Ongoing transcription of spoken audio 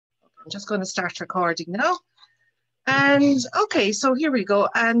I'm just going to start recording now. And okay, so here we go.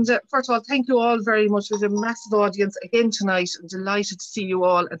 And first of all, thank you all very much. There's a massive audience again tonight. I'm delighted to see you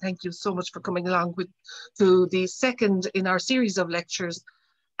all, and thank you so much for coming along to the second in our series of lectures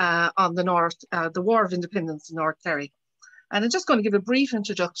on the War of Independence in North Kerry. And I'm just going to give a brief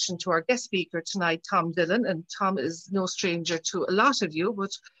introduction to our guest speaker tonight, Tom Dillon. And Tom is no stranger to a lot of you,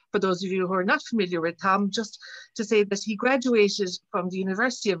 but for those of you who are not familiar with Tom, just to say that he graduated from the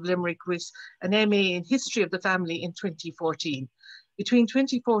University of Limerick with an MA in History of the Family in 2014. Between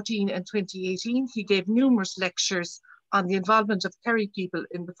 2014 and 2018, he gave numerous lectures on the involvement of Kerry people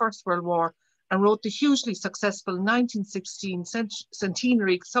in the First World War and wrote the hugely successful 1916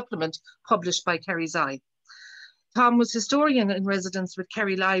 centenary supplement published by Kerry's Eye. Tom was historian in residence with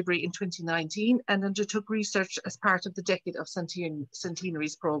Kerry Library in 2019 and undertook research as part of the Decade of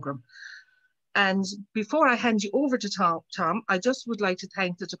Centenaries programme. And before I hand you over to Tom, I just would like to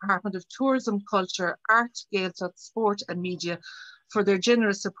thank the Department of Tourism, Culture, Art, Gaeltacht, Sport and Media for their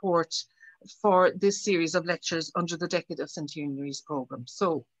generous support for this series of lectures under the Decade of Centenaries programme.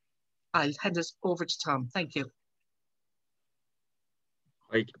 So I'll hand it over to Tom. Thank you.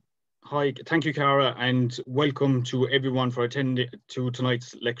 Hi, thank you, Cara, and welcome to everyone for attending to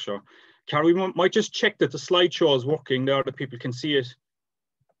tonight's lecture. Cara, we might just check that the slideshow is working there, that people can see it.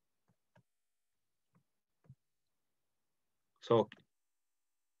 So,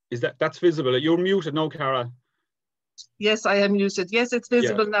 that's visible? You're muted now, Cara. Yes, I am muted. Yes, it's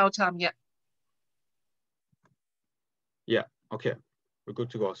visible now, Tom. Yeah. Yeah. Okay. We're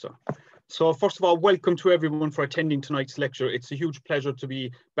good to go, sir. So first of all, welcome to everyone for attending tonight's lecture. It's a huge pleasure to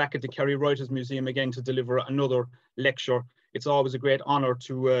be back at the Kerry Writers Museum again to deliver another lecture. It's always a great honour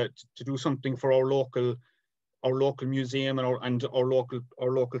to do something for our local museum and our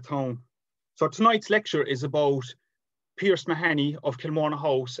local town. So tonight's lecture is about Pierce Mahony of Kilmorna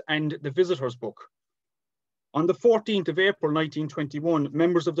House and the Visitors' Book. On the 14th of April 1921,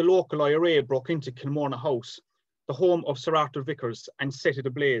 members of the local IRA broke into Kilmorna House, the home of Sir Arthur Vicars, and set it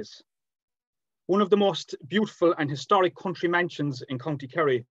ablaze. One of the most beautiful and historic country mansions in County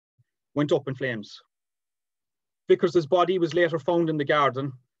Kerry went up in flames. Vicars' body was later found in the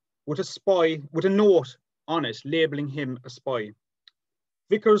garden with a note on it labelling him a spy.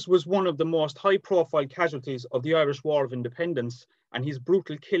 Vicars was one of the most high-profile casualties of the Irish War of Independence, and his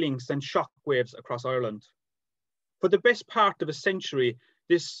brutal killing sent shockwaves across Ireland. For the best part of a century,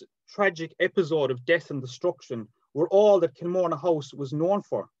 this tragic episode of death and destruction were all that Kilmorna House was known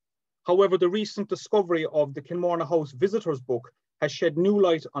for. However, the recent discovery of the Kilmorna House Visitors' Book has shed new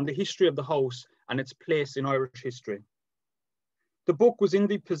light on the history of the house and its place in Irish history. The book was in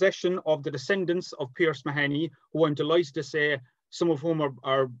the possession of the descendants of Pierce Mahony, who I'm delighted to say, some of whom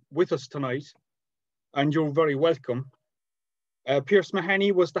are with us tonight, and you're very welcome. Pierce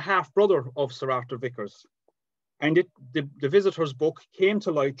Mahony was the half-brother of Sir Arthur Vicars, and the Visitors' Book came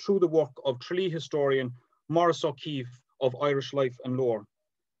to light through the work of Tralee historian Maurice O'Keefe of Irish Life and Lore.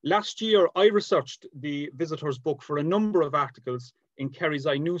 Last year, I researched the Visitors' Book for a number of articles in Kerry's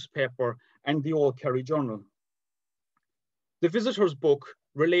Eye newspaper and the Old Kerry Journal. The Visitors' Book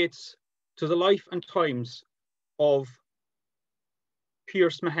relates to the life and times of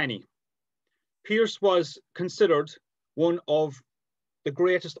Pierce Mahony. Pierce was considered one of the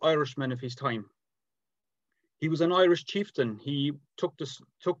greatest Irishmen of his time. He was an Irish chieftain. He took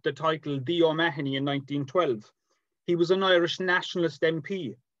the title The O'Mahony in 1912. He was an Irish nationalist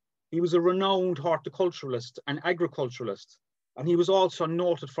MP. He was a renowned horticulturalist and agriculturalist, and he was also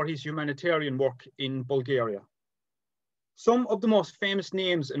noted for his humanitarian work in Bulgaria. Some of the most famous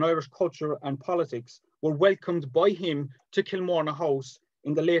names in Irish culture and politics were welcomed by him to Kilmorna House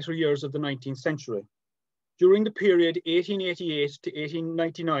in the later years of the 19th century. During the period 1888 to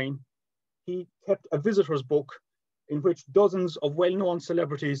 1899, he kept a visitors' book in which dozens of well-known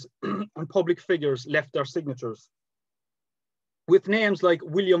celebrities and public figures left their signatures. With names like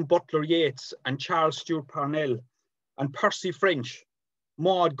William Butler Yeats and Charles Stewart Parnell and Percy French,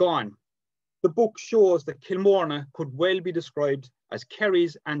 Maud Gonne, the book shows that Kilmorna could well be described as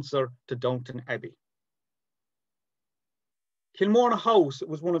Kerry's answer to Downton Abbey. Kilmorna House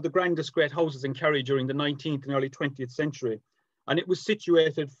was one of the grandest great houses in Kerry during the 19th and early 20th century, and it was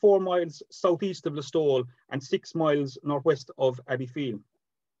situated 4 miles southeast of Listowel and 6 miles northwest of Abbey.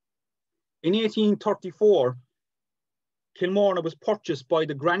 In 1834, Kilmorna was purchased by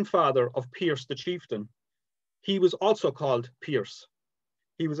the grandfather of Pierce the chieftain. He was also called Pierce.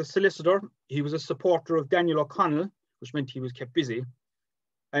 He was a solicitor, he was a supporter of Daniel O'Connell, which meant he was kept busy,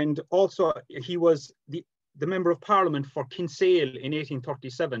 and also he was the Member of Parliament for Kinsale in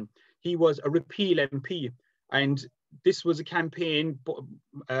 1837. He was a repeal MP, and this was a campaign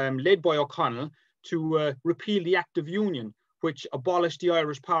led by O'Connell to repeal the Act of Union, which abolished the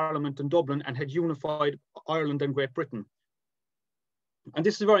Irish Parliament in Dublin and had unified Ireland and Great Britain. And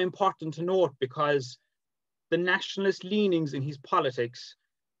this is very important to note because the nationalist leanings in his politics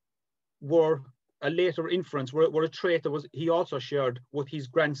were a later inference, were a trait that he also shared with his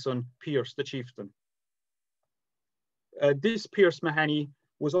grandson, Pierce, the chieftain. This Pierce Mahony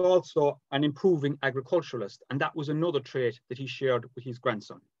was also an improving agriculturalist, and that was another trait that he shared with his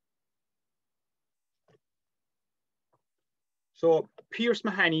grandson. So Pierce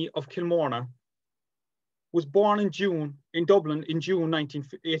Mahony of Kilmorna was born in Dublin in June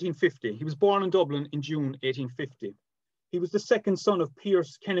 1850. He was born in Dublin in June 1850. He was the second son of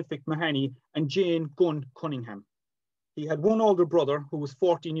Pierce Kennefic Mahony and Jane Gunn Cunningham. He had one older brother who was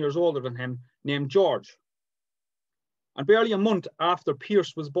 14 years older than him, named George. And barely a month after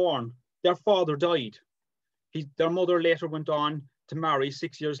Pierce was born, their father died. Their mother later went on to marry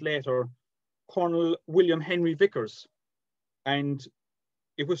 6 years later, Colonel William Henry Vicars. And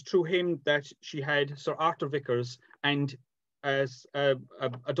it was through him that she had Sir Arthur Vicars and as a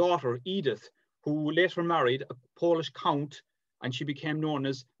daughter, Edith, who later married a Polish count, and she became known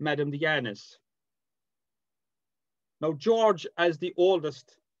as Madame Diana's. Now, George, as the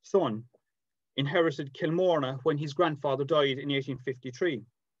oldest son, inherited Kilmorna when his grandfather died in 1853.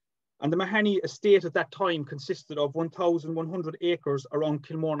 And the Mahony estate at that time consisted of 1,100 acres around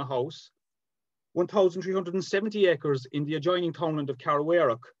Kilmorna House, 1,370 acres in the adjoining townland of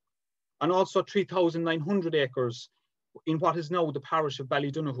Carrawairach, and also 3,900 acres in what is now the parish of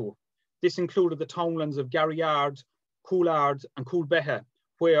Ballydonoghue. This included the townlands of Garryard, Coolard, and Coolbeha,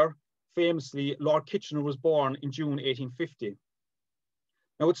 where famously Lord Kitchener was born in June 1850.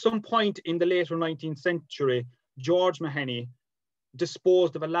 Now, at some point in the later 19th century, George Mahony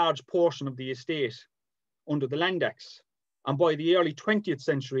disposed of a large portion of the estate under the Land Acts. And by the early 20th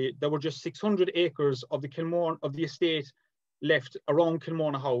century, there were just 600 acres of the estate left around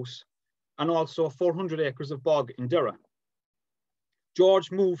Kilmorna House, and also 400 acres of bog in Derra.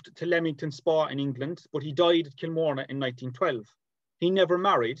 George moved to Leamington Spa in England, but he died at Kilmorna in 1912. He never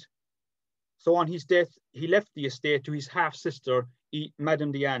married, so on his death, he left the estate to his half-sister,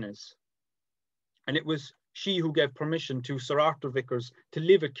 Madame Diana's. And it was she who gave permission to Sir Arthur Vicars to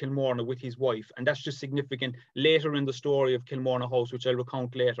live at Kilmorna with his wife. And that's just significant later in the story of Kilmorna House, which I'll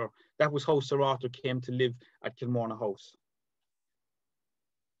recount later. That was how Sir Arthur came to live at Kilmorna House.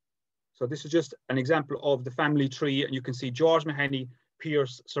 So this is just an example of the family tree. And you can see George Mahony,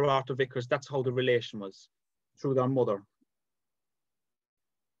 Pierce, Sir Arthur Vicars. That's how the relation was through their mother.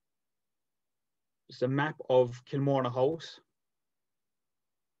 It's a map of Kilmorna House.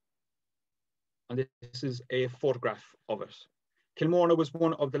 And this is a photograph of it. Kilmorna was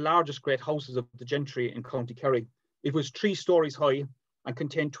one of the largest great houses of the gentry in County Kerry. It was 3 stories high and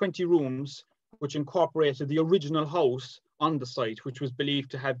contained 20 rooms, which incorporated the original house on the site, which was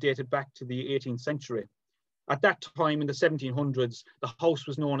believed to have dated back to the 18th century. At that time in the 1700s, the house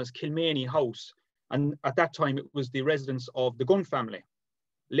was known as Kilmorna House. And at that time, it was the residence of the Gonne family.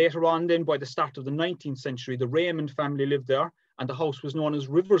 Later on then, by the start of the 19th century, the Raymond family lived there, and the house was known as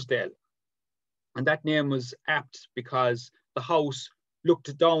Riversdale. And that name was apt because the house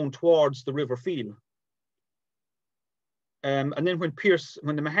looked down towards the River Feel. And then when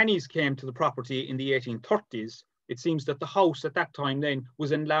the Mahonys came to the property in the 1830s, it seems that the house at that time then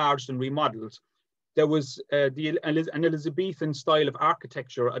was enlarged and remodeled. There was an Elizabethan style of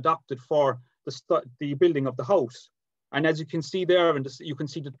architecture adopted for the building of the house. And as you can see there, you can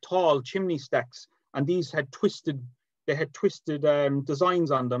see the tall chimney stacks, and these had twisted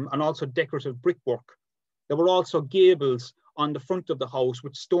designs on them, and also decorative brickwork. There were also gables on the front of the house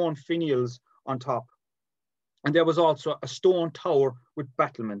with stone finials on top. And there was also a stone tower with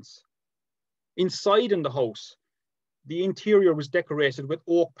battlements. Inside in the house, the interior was decorated with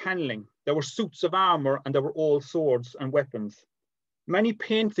oak paneling. There were suits of armor, and there were old swords and weapons. Many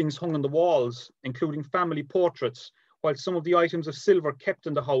paintings hung on the walls, including family portraits, while some of the items of silver kept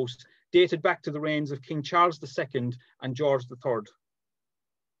in the house dated back to the reigns of King Charles II and George III.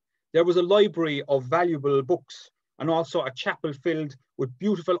 There was a library of valuable books and also a chapel filled with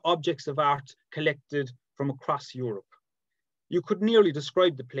beautiful objects of art collected from across Europe. You could nearly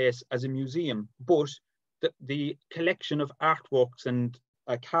describe the place as a museum, but the collection of artworks and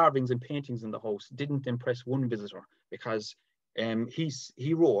carvings and paintings in the house didn't impress one visitor, because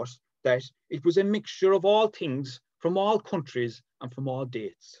he wrote that it was a mixture of all things from all countries and from all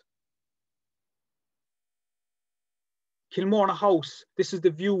dates. Kilmorna House, this is the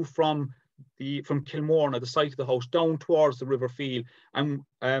view from from Kilmorna, the site of the house, down towards the River Feel. And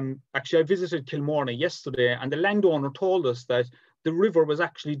actually, I visited Kilmorna yesterday, and the landowner told us that the river was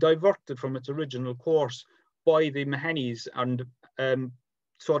actually diverted from its original course by the Mahonys, and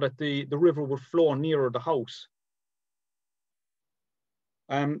so that the river would flow nearer the house.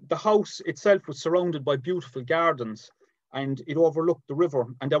 The house itself was surrounded by beautiful gardens, and it overlooked the river,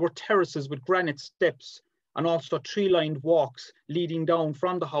 and there were terraces with granite steps and also tree-lined walks leading down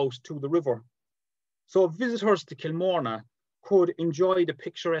from the house to the river. So visitors to Kilmorna could enjoy the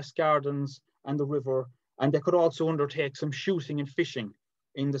picturesque gardens and the river, and they could also undertake some shooting and fishing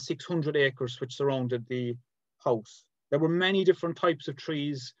in the 600 acres which surrounded the house. There were many different types of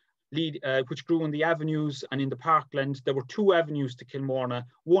trees which grew in the avenues and in the parkland. There were 2 avenues to Kilmorna.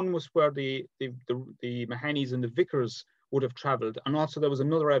 One was where the Mahonys and the Vicars would have travelled, and also there was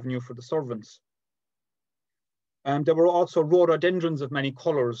another avenue for the servants. There were also rhododendrons of many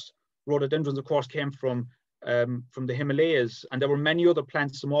colours. Rhododendrons, of course, came from the Himalayas, and there were many other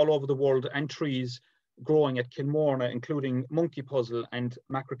plants from all over the world and trees growing at Kilmorna, including monkey puzzle and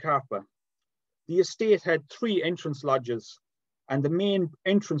macrocarpa. The estate had 3 entrance lodges, and the main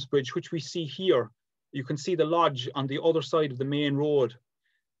entrance bridge, which we see here, you can see the lodge on the other side of the main road.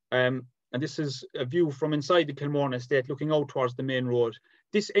 And this is a view from inside the Kilmorna estate looking out towards the main road.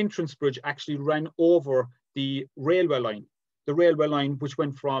 This entrance bridge actually ran over the railway line which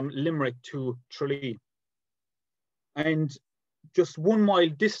went from Limerick to Tralee. And just 1 mile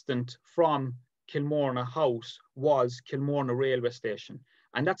distant from Kilmorna House was Kilmorna railway station.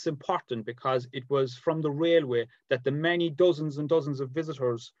 And that's important because it was from the railway that the many dozens and dozens of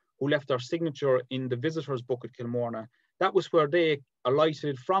visitors who left their signature in the visitors book at Kilmorna, that was where they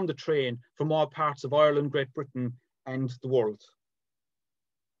alighted from the train from all parts of Ireland, Great Britain, and the world.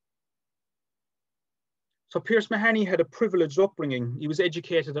 So Pierce Mahony had a privileged upbringing. He was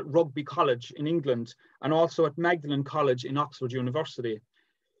educated at Rugby College in England and also at Magdalen College in Oxford University.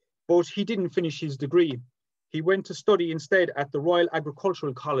 But he didn't finish his degree. He went to study instead at the Royal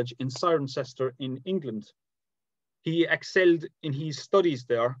Agricultural College in Cirencester in England. He excelled in his studies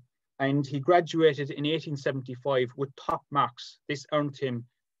there, and he graduated in 1875 with top marks. This earned him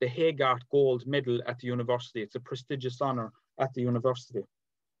the Haygarth Gold Medal at the university. It's a prestigious honour at the university.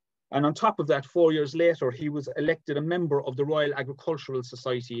 And on top of that, 4 years later, he was elected a member of the Royal Agricultural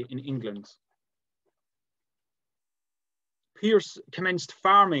Society in England. Pierce commenced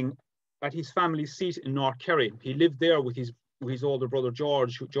farming at his family seat in North Kerry. He lived there with his older brother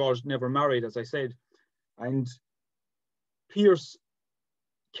George, who George never married, as I said. And Pierce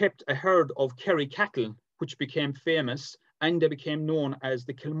kept a herd of Kerry cattle, which became famous, and they became known as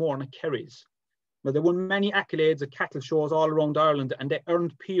the Kilmorna Kerrys. Now, there were many accolades at cattle shows all around Ireland, and they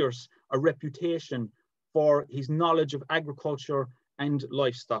earned Pierce a reputation for his knowledge of agriculture and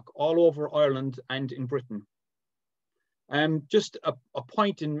livestock all over Ireland and in Britain. Just a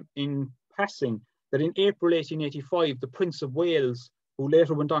point in passing, that in April 1885, the Prince of Wales, who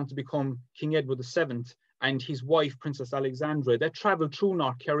later went on to become King Edward VII, and his wife, Princess Alexandra, they travelled through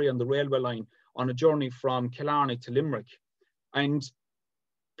North Kerry on the railway line on a journey from Killarney to Limerick. And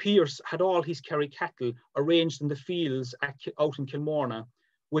Pierce had all his Kerry cattle arranged in the fields out in Kilmorna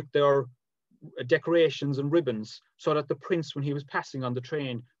with their decorations and ribbons, so that the prince, when he was passing on the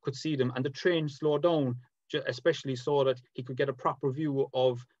train, could see them, and the train slowed down, especially so that he could get a proper view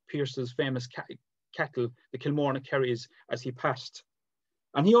of Pierce's famous cattle, the Kilmorna Kerrys, as he passed.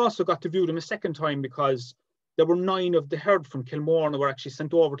 And he also got to view them a second time, because there were 9 of the herd from Kilmorna were actually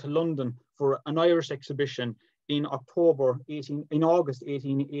sent over to London for an Irish exhibition in August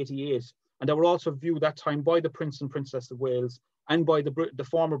 1888. And they were also viewed that time by the Prince and Princess of Wales and by the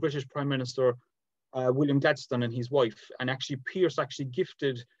former British Prime Minister, William Gladstone, and his wife. And actually, Pierce actually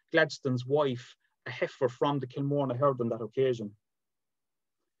gifted Gladstone's wife a heifer from the Kilmorna herd on that occasion.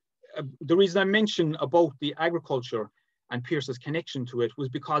 The reason I mention about the agriculture and Pierce's connection to it was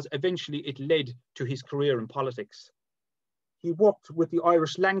because eventually it led to his career in politics. He worked with the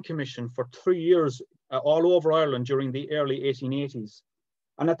Irish Land Commission for 3 years all over Ireland during the early 1880s.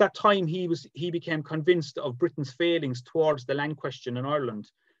 And at that time, he became convinced of Britain's failings towards the land question in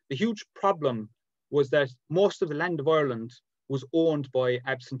Ireland. The huge problem was that most of the land of Ireland was owned by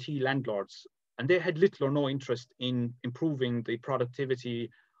absentee landlords, and they had little or no interest in improving the productivity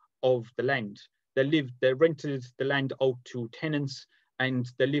of the land. They rented the land out to tenants, and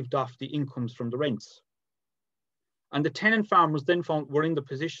they lived off the incomes from the rents. And the tenant farmers then were in the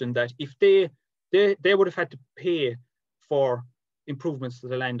position that if they would have had to pay for improvements to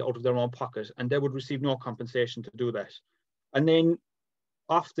the land out of their own pocket, and they would receive no compensation to do that. And then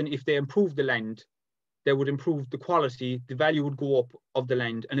often, if they improved the land, they would improve the quality, the value would go up of the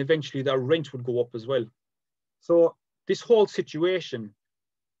land, and eventually their rent would go up as well. So this whole situation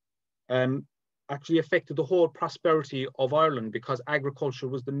actually affected the whole prosperity of Ireland, because agriculture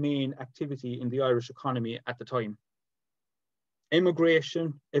was the main activity in the Irish economy at the time.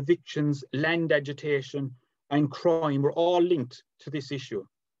 Immigration, evictions, land agitation, and crime were all linked to this issue.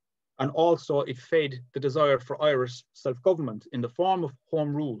 And also it fed the desire for Irish self-government in the form of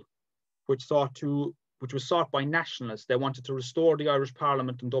home rule, which was sought by nationalists. They wanted to restore the Irish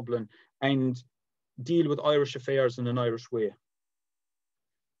Parliament in Dublin and deal with Irish affairs in an Irish way.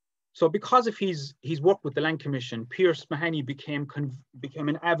 So because of his work with the Land Commission, Pierce Mahony became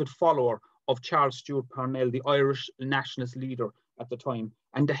an avid follower of Charles Stewart Parnell, the Irish nationalist leader at the time,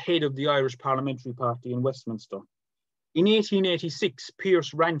 and the head of the Irish Parliamentary Party in Westminster. In 1886,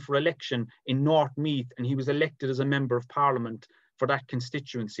 Pierce ran for election in North Meath, and he was elected as a member of Parliament for that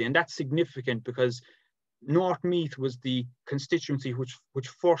constituency. And that's significant because North Meath was the constituency which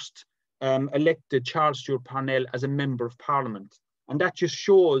first elected Charles Stewart Parnell as a member of Parliament. And that just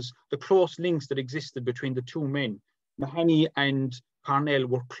shows the close links that existed between the two men. Mahony and Parnell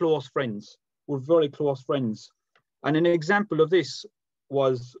were close friends, were very close friends. And an example of this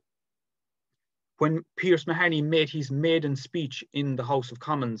was when Pierce Mahony made his maiden speech in the House of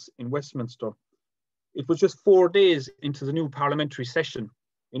Commons in Westminster. It was just 4 days into the new parliamentary session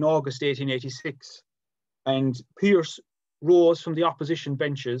in August 1886. And Pierce rose from the opposition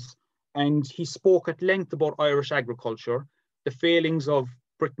benches and he spoke at length about Irish agriculture, the failings of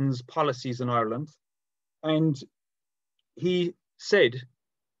Britain's policies in Ireland. And he said,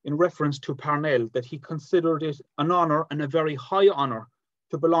 in reference to Parnell, that he considered it an honour and a very high honour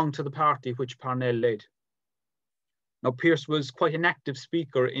to belong to the party which Parnell led. Now, Pierce was quite an active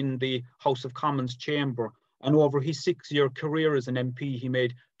speaker in the House of Commons chamber, and over his 6-year career as an MP, he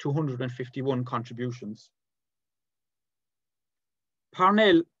made 251 contributions.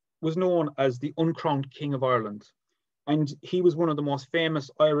 Parnell was known as the uncrowned King of Ireland, and he was one of the most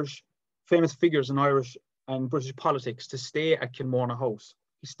famous figures in Irish and British politics to stay at Kilmorna House.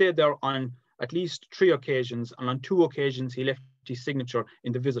 He stayed there on at least 3 occasions, and on 2 occasions he left his signature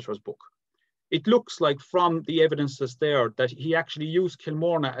in the visitor's book. It looks like from the evidence that's there that he actually used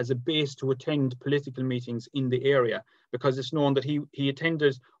Kilmorna as a base to attend political meetings in the area, because it's known that he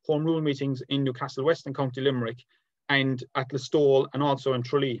attended Home Rule meetings in Newcastle West and County Limerick, and at Listowel, and also in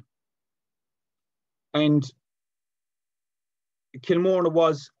Tralee. And Kilmorna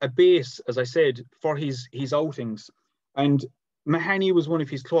was a base, as I said, for his outings. And Mahony was one of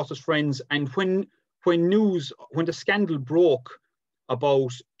his closest friends. And when the scandal broke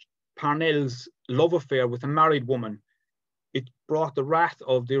about Parnell's love affair with a married woman, it brought the wrath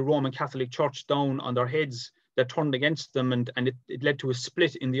of the Roman Catholic Church down on their heads. That turned against them, and it led to a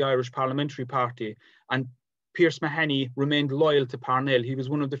split in the Irish Parliamentary Party. And Pierce Mahony remained loyal to Parnell. He was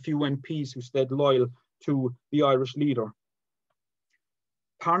one of the few MPs who stayed loyal to the Irish leader.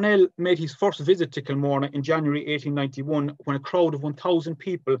 Parnell made his first visit to Kilmorna in January 1891, when a crowd of 1,000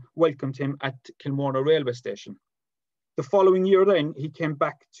 people welcomed him at Kilmorna railway station. The following year then, he came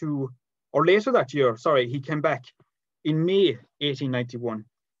back he came back in May 1891,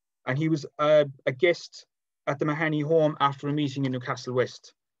 and he was a guest at the Mahony home after a meeting in Newcastle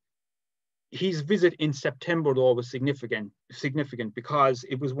West. His visit in September, though, was significant because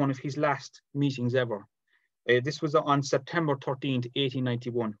it was one of his last meetings ever. This was on September 13th,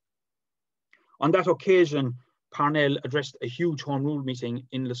 1891. On that occasion, Parnell addressed a huge Home Rule meeting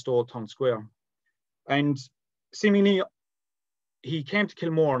in Listowel Town Square. And seemingly, he came to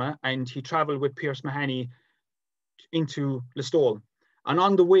Kilmorna and he travelled with Pierce Mahony into Listowel. And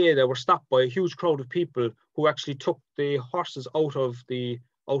on the way, they were stopped by a huge crowd of people who actually took the horses away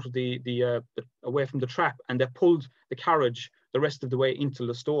from the trap, and they pulled the carriage the rest of the way into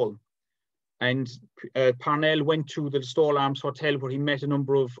Listowel. And Parnell went to the Listowel Arms Hotel, where he met a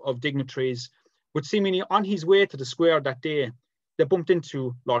number of dignitaries. But seemingly on his way to the square that day, they bumped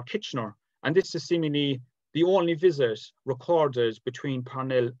into Lord Kitchener. And this is seemingly the only visit recorded between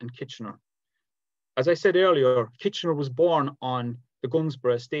Parnell and Kitchener. As I said earlier, Kitchener was born on the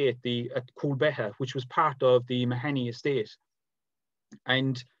Gunsborough estate at Coolbeha, which was part of the Mahony estate.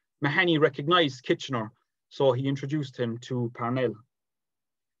 And Mahony recognised Kitchener, so he introduced him to Parnell.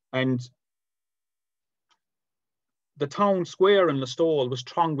 And the town square in Listowel was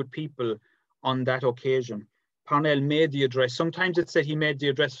thronged with people on that occasion. Parnell made the address. Sometimes it said he made the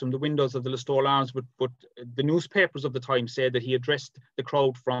address from the windows of the Listowel Arms, but the newspapers of the time said that he addressed the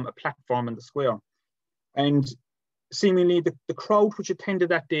crowd from a platform in the square. And seemingly the crowd which attended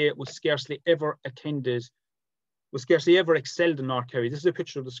that day was scarcely ever attended was scarcely ever excelled in North Kerry. This is a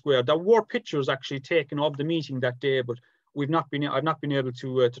picture of the square. There were pictures actually taken of the meeting that day, but I've not been able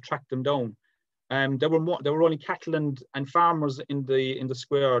to track them down. There were only cattle and farmers in the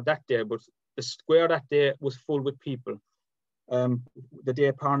square that day, but the square that day was full with people. The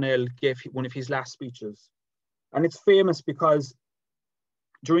day Parnell gave one of his last speeches, and it's famous because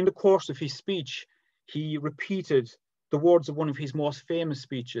during the course of his speech, he repeated the words of one of his most famous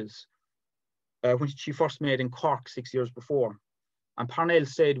speeches, which he first made in Cork 6 years before. And Parnell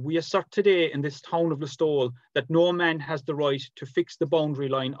said, "We assert today in this town of Listowel that no man has the right to fix the boundary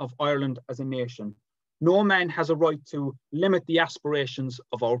line of Ireland as a nation. No man has a right to limit the aspirations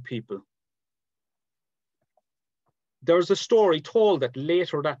of our people." There's a story told that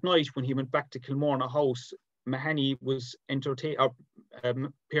later that night when he went back to Kilmorna House,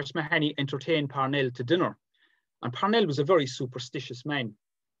 Pierce Mahony entertained Parnell to dinner. And Parnell was a very superstitious man.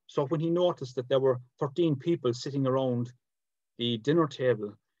 So when he noticed that there were 13 people sitting around the dinner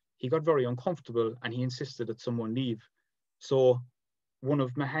table, he got very uncomfortable and he insisted that someone leave. So one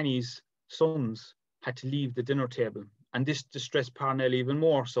of Mahony's sons had to leave the dinner table, and this distressed Parnell even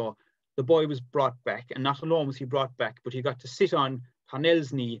more. So the boy was brought back, and not alone was he brought back, but he got to sit on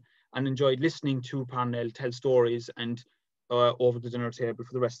Parnell's knee and enjoyed listening to Parnell tell stories and over the dinner table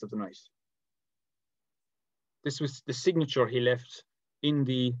for the rest of the night. This was the signature he left in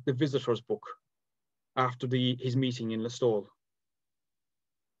the visitor's book after his meeting in Listowel.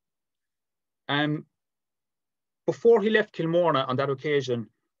 Before he left Kilmorna on that occasion,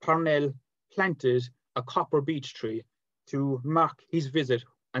 Parnell planted a copper beech tree to mark his visit,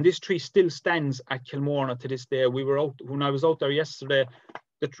 and this tree still stands at Kilmorna to this day. When I was out there yesterday,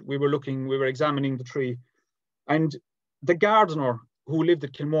 we were examining the tree, and the gardener who lived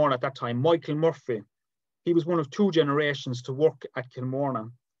at Kilmorna at that time, Michael Murphy, he was one of 2 generations to work at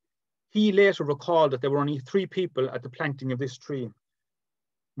Kilmorna. He later recalled that there were only 3 people at the planting of this tree: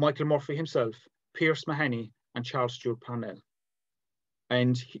 Michael Murphy himself, Pierce Mahony, and Charles Stewart Parnell.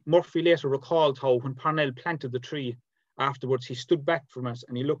 And Murphy later recalled how when Parnell planted the tree, afterwards he stood back from it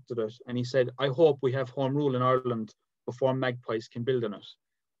and he looked at it and he said, "I hope we have home rule in Ireland before magpies can build on it."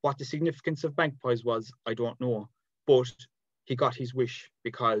 What the significance of magpies was, I don't know, but he got his wish,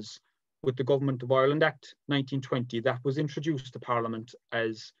 because with the Government of Ireland Act 1920, that was introduced to Parliament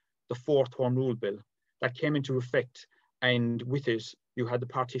as the 4th Home Rule Bill. That came into effect, and with it, you had the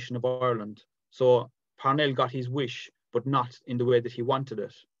partition of Ireland. So Parnell got his wish, but not in the way that he wanted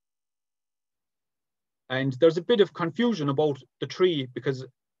it. And there's a bit of confusion about the tree, because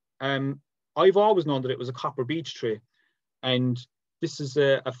I've always known that it was a copper beech tree. And this is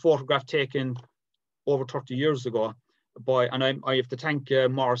a photograph taken over 30 years ago. And I have to thank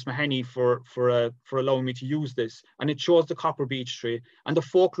Maurice Mahony for allowing me to use this. And it shows the copper beech tree. And the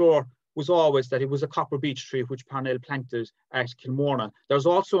folklore was always that it was a copper beech tree which Parnell planted at Kilmorna. There's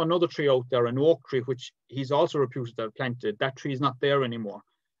also another tree out there, an oak tree, which he's also reputed to have planted. That tree is not there anymore.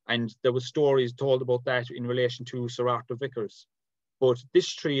 And there were stories told about that in relation to Sir Arthur Vicars. But this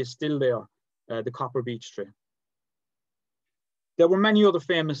tree is still there, the copper beech tree. There were many other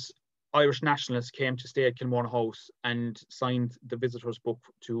famous Irish nationalists came to stay at Kilmorna House and signed the visitors' book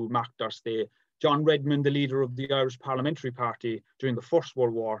to mark their stay. John Redmond, the leader of the Irish Parliamentary Party during the First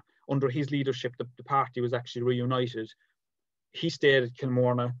World War, under his leadership, the party was actually reunited. He stayed at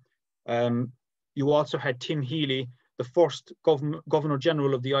Kilmorna. You also had Tim Healy, the first Governor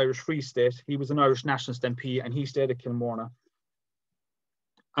General of the Irish Free State. He was an Irish Nationalist MP, and he stayed at Kilmorna.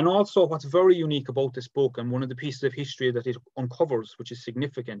 And also what's very unique about this book, and one of the pieces of history that it uncovers, which is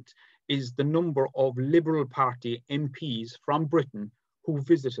significant, is the number of Liberal Party MPs from Britain who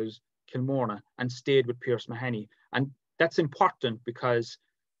visited Kilmorna and stayed with Pierce Mahony. And that's important because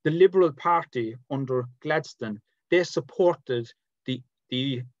the Liberal Party under Gladstone, they supported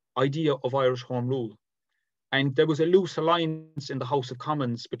the idea of Irish Home Rule. And there was a loose alliance in the House of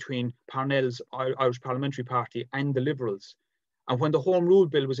Commons between Parnell's Irish Parliamentary Party and the Liberals. And when the Home Rule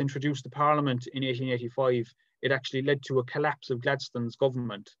Bill was introduced to Parliament in 1885, it actually led to a collapse of Gladstone's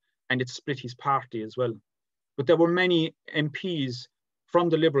government, and it split his party as well. But there were many MPs from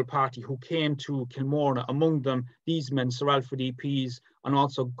the Liberal Party who came to Kilmorna, among them these men, Sir Alfred E. Pease and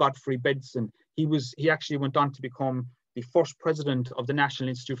also Godfrey Bedson. He actually went on to become the first president of the National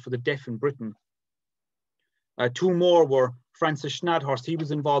Institute for the Deaf in Britain. 2 more were Francis Schnadhurst. He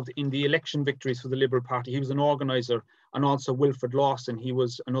was involved in the election victories for the Liberal Party. He was an organiser, and also Wilfred Lawson. He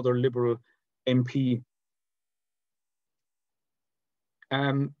was another Liberal MP.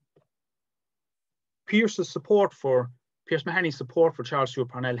 Pierce Mahony's support for Charles Stewart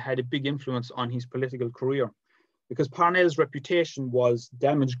Parnell had a big influence on his political career, because Parnell's reputation was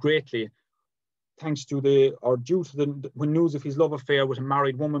damaged greatly when news of his love affair with a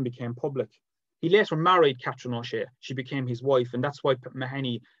married woman became public. He later married Catherine O'Shea. She became his wife, and that's why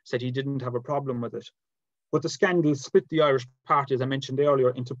Mahony said he didn't have a problem with it. But the scandal split the Irish party, as I mentioned earlier,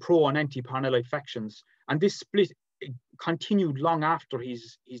 into pro and anti-Parnellite factions, and this split continued long after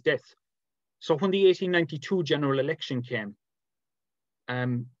his death. So when the 1892 general election came,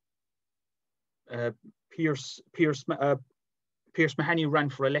 Pierce Mahony ran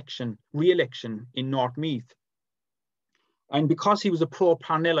for re-election in North Meath. And because he was a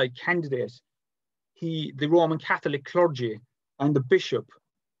pro-Parnellite candidate, the Roman Catholic clergy and the bishop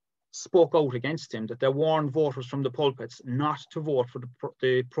spoke out against him, that they warned voters from the pulpits not to vote for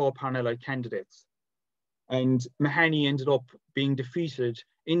the pro-Parnellite candidates. And Mahony ended up being defeated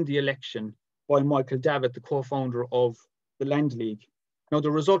in the election by Michael Davitt, the co-founder of the Land League. Now,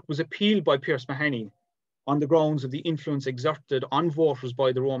 the result was appealed by Pierce Mahony on the grounds of the influence exerted on voters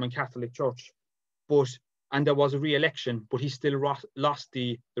by the Roman Catholic Church. And there was a re-election, but he still lost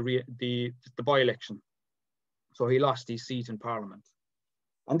the by-election. So he lost his seat in Parliament.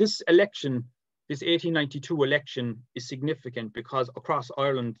 And this election, this 1892 election, is significant because across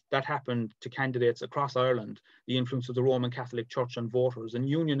Ireland, that happened to candidates across Ireland, the influence of the Roman Catholic Church on voters. And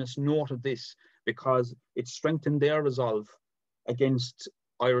Unionists noted this because it strengthened their resolve against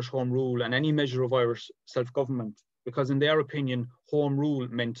Irish Home Rule and any measure of Irish self-government, because in their opinion, Home Rule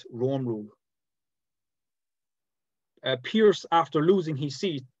meant Rome rule. Pierce, after losing his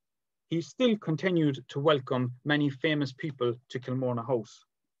seat, he still continued to welcome many famous people to Kilmorna House.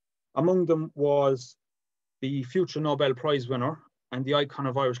 Among them was the future Nobel Prize winner and the icon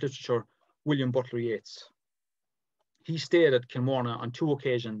of Irish literature, William Butler Yeats. He stayed at Kilmorna on 2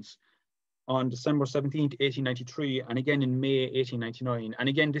 occasions, on December 17th, 1893, and again in May 1899. And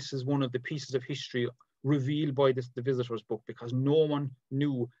again, this is one of the pieces of history revealed by the visitor's book, because no one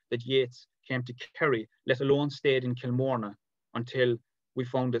knew that Yeats came to Kerry, let alone stayed in Kilmorna, until we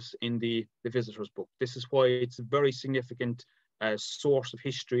found this in the visitor's book. This is why it's a very significant source of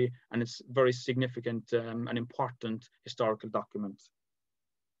history, and it's very significant and important historical document.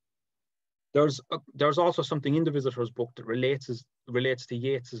 There's also something in the visitor's book that relates to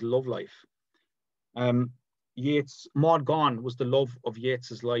Yeats's love life. Maud Gonne was the love of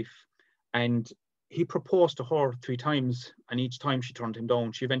Yeats's life, and he proposed to her 3 times, and each time she turned him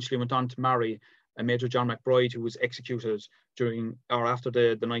down. She eventually went on to marry Major John McBride, who was executed during or after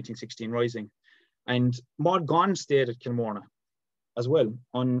the 1916 Rising. And Maud Gonne stayed at Kilmorna as well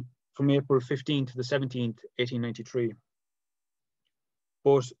from April 15th to the 17th, 1893.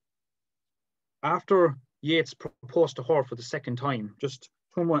 But after Yeats proposed to her for the 2nd time,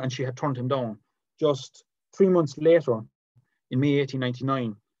 and she had turned him down, just 3 months later, in May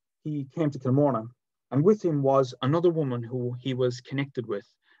 1899, he came to Kilmorna, and with him was another woman who he was connected with,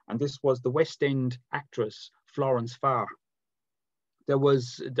 and this was the West End actress Florence Farr.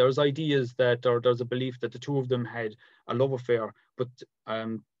 There's ideas that, or there's a belief that the 2 of them had a love affair, but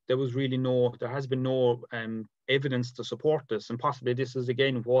there has been no evidence to support this, and possibly this is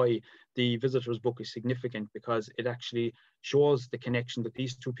again why the visitor's book is significant, because it actually shows the connection that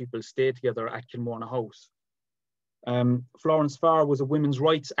these 2 people stayed together at Kilmorna House. Florence Farr was a women's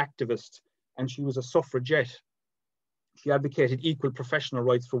rights activist, and she was a suffragette. She advocated equal professional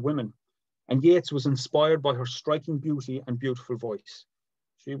rights for women, and Yeats was inspired by her striking beauty and beautiful voice.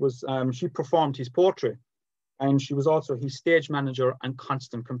 She performed his poetry, and she was also his stage manager and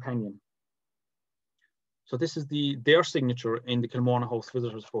constant companion. So this is their signature in the Kilmorna House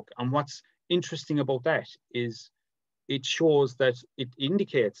visitor's book. And what's interesting about that is it shows that it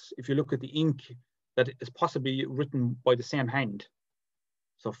indicates, if you look at the ink, that it is possibly written by the same hand.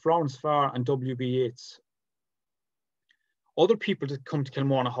 So Florence Farr and W.B. Yeats. Other people that come to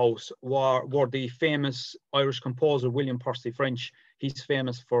Kilmorna House were the famous Irish composer William Percy French. He's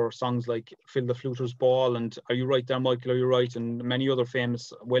famous for songs like Fill the Fluter's Ball and Are You Right There, Michael, Are You Right? And many other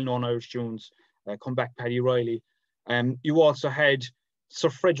famous, well-known Irish tunes. Come Back, Paddy Riley. You also had Sir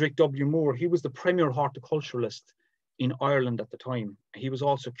Frederick W. Moore. He was the premier horticulturalist in Ireland at the time. He was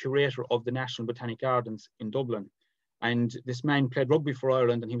also curator of the National Botanic Gardens in Dublin. And this man played rugby for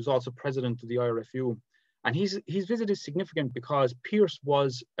Ireland, and he was also president of the IRFU. And his visit is significant because Pierce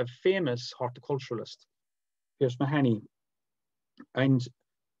was a famous horticulturalist, Pierce Mahony. And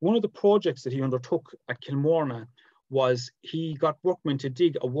one of the projects that he undertook at Kilmorna was he got workmen to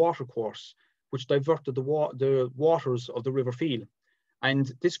dig a watercourse which diverted the waters of the River Feel.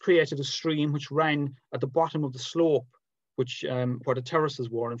 And this created a stream which ran at the bottom of the slope, where the terraces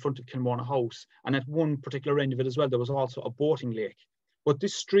were in front of Kilmorna House. And at one particular end of it as well, there was also a boating lake. But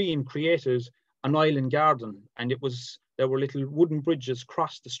this stream created an island garden, and there were little wooden bridges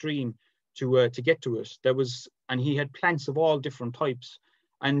across the stream to get to it. And he had plants of all different types.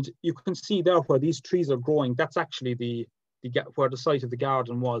 And you can see there where these trees are growing, that's actually where the site of the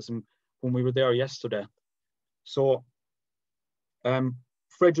garden was and when we were there yesterday. So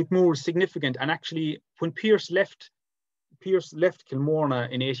Frederick Moore is significant. And actually, when Pierce left Kilmorna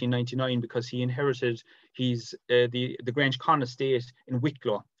in 1899 because he inherited the Grange Con estate in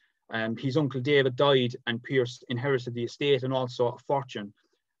Wicklow. His uncle David died and Pierce inherited the estate and also a fortune.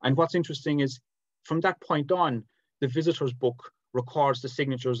 And what's interesting is from that point on, the visitors book records the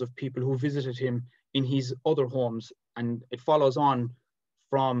signatures of people who visited him in his other homes, and it follows on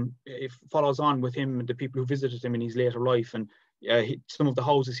with him and the people who visited him in his later life. And some of the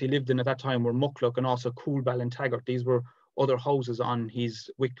houses he lived in at that time were Mucklock and also Coolbell and Taggart. These were other houses on his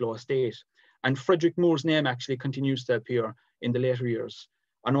Wicklow estate. And Frederick Moore's name actually continues to appear in the later years.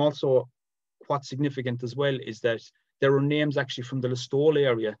 And also what's significant as well is that there are names actually from the Listowel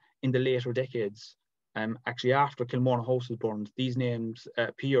area in the later decades. Actually after Kilmorna House was burned, these names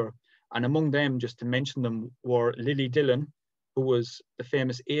appear. And among them, just to mention them, were Lily Dillon, who was the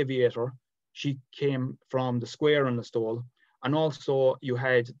famous aviator. She came from the square in Listowel. And also you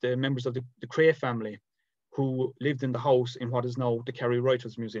had the members of the Cray family who lived in the house in what is now the Kerry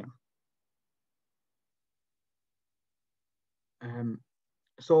Writers Museum.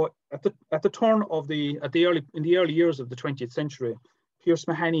 So in the early years of the 20th century, Pierce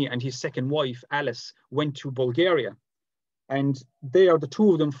Mahony and his second wife, Alice, went to Bulgaria. And there, the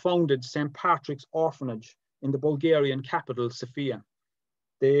two of them founded St. Patrick's Orphanage in the Bulgarian capital, Sofia.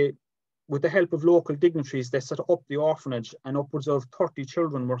 With the help of local dignitaries, they set up the orphanage, and upwards of 30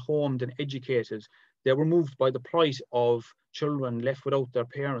 children were homed and educated. They were moved by the plight of children left without their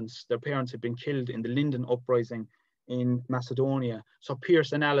parents. Their parents had been killed in the Linden uprising in Macedonia. So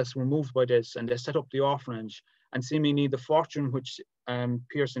Pierce and Alice were moved by this, and they set up the orphanage. And seemingly the fortune which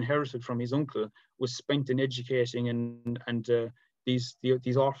Pierce inherited from his uncle was spent in educating these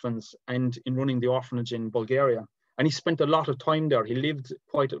orphans and in running the orphanage in Bulgaria. And he spent a lot of time there. He lived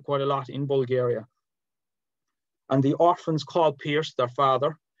quite a lot in Bulgaria. And the orphans called Pierce their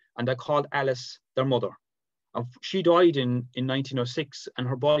father, and they called Alice their mother. And she died in 1906, and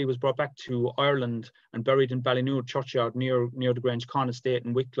her body was brought back to Ireland and buried in Ballynoor churchyard near the Grange Con estate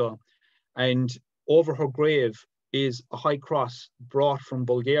in Wicklow. And over her grave is a high cross brought from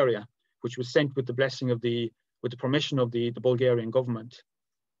Bulgaria, which was sent with the blessing with the permission of the Bulgarian government.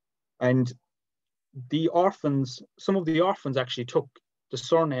 And some of the orphans actually took the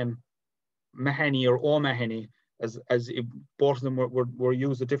surname Mahony or O'Mahony, as both of them were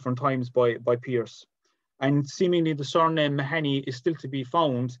used at different times by Pierce. And seemingly the surname Mahony is still to be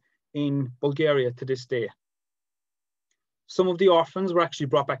found in Bulgaria to this day. Some of the orphans were actually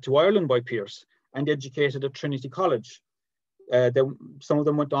brought back to Ireland by Pierce and educated at Trinity College. Some of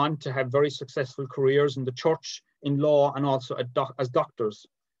them went on to have very successful careers in the church, in law, and also as doctors.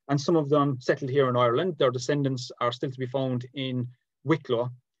 And some of them settled here in Ireland. Their descendants are still to be found in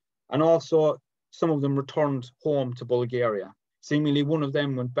Wicklow. And also some of them returned home to Bulgaria. Seemingly one of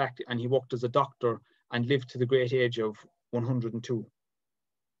them went back and he worked as a doctor and lived to the great age of 102.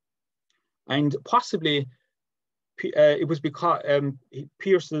 And possibly it was because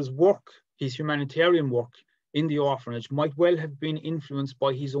Pierce's work, his humanitarian work in the orphanage, might well have been influenced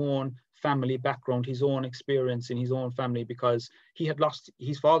by his own family background, his own experience in his own family, because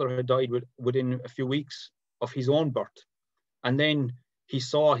his father had died within a few weeks of his own birth. And then he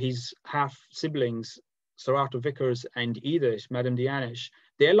saw his half siblings, Sir Arthur Vicars and Edith, Madame Dianish,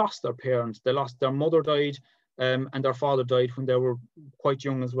 they lost their parents. Their mother died and their father died when they were quite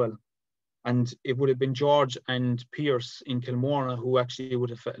young as well. And it would have been George and Pierce in Kilmorna who actually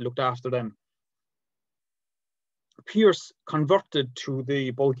would have looked after them. Pierce converted to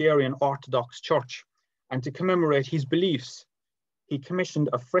the Bulgarian Orthodox Church, and to commemorate his beliefs, he commissioned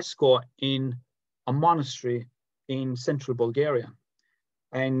a fresco in a monastery in central Bulgaria.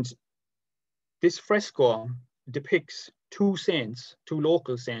 And this fresco depicts two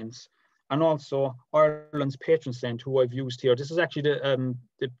local saints, and also Ireland's patron saint, who I've used here. This is actually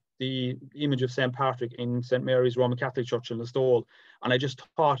the image of St. Patrick in St. Mary's Roman Catholic Church in Listowel. And I just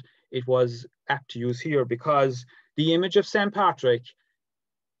thought it was apt to use here because the image of St. Patrick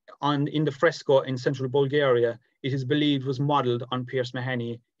in the fresco in central Bulgaria, it is believed was modelled on Pierce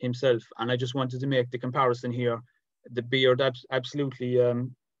Mahony himself. And I just wanted to make the comparison here. The beard absolutely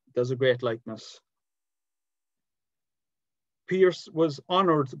there's a great likeness. Pierce was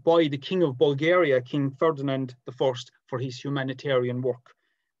honoured by the King of Bulgaria, King Ferdinand I, for his humanitarian work.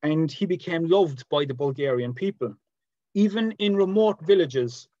 And he became loved by the Bulgarian people. Even in remote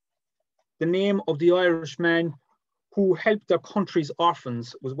villages, the name of the Irishman who helped their country's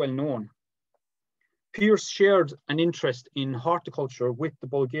orphans was well known. Pierce shared an interest in horticulture with the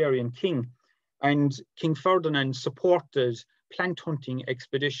Bulgarian king, and King Ferdinand supported plant hunting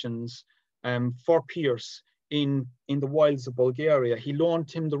expeditions for Pierce in the wilds of Bulgaria. He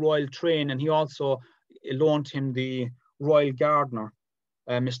loaned him the royal train, and he also loaned him the royal gardener,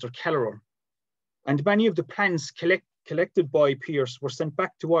 Mr. Kellerer. And many of the plants collected by Pierce were sent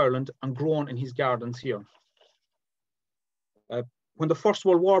back to Ireland and grown in his gardens here. When the First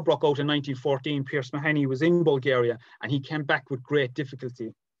World War broke out in 1914, Pierce Mahony was in Bulgaria, and he came back with great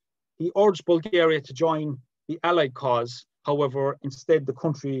difficulty. He urged Bulgaria to join the Allied cause. However, instead the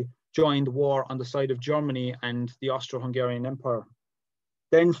country joined the war on the side of Germany and the Austro-Hungarian Empire.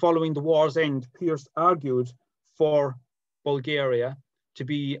 Then, following the war's end, Pierce argued for Bulgaria to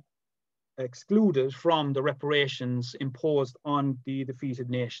be excluded from the reparations imposed on the defeated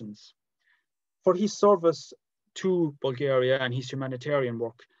nations. For his service to Bulgaria and his humanitarian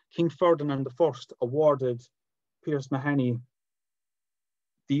work, King Ferdinand I awarded Pierce Mahony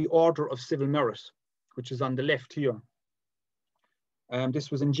the Order of Civil Merit, which is on the left here. This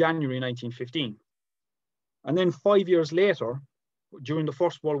was in January 1915. And then 5 years later, during the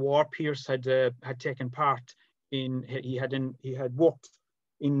First World War, Pierce had taken part in, he had worked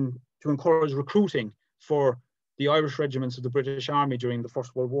to encourage recruiting for the Irish regiments of the British Army during the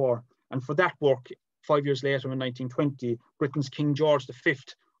First World War. And for that work, 5 years later in 1920, Britain's King George V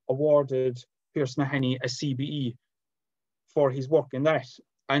awarded Pierce Mahony a CBE for his work in that.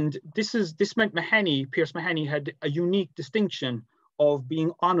 And this meant Pierce Mahony had a unique distinction of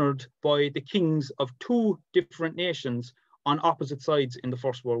being honoured by the kings of two different nations on opposite sides in the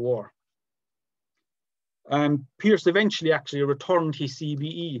First World War. Pierce eventually actually returned his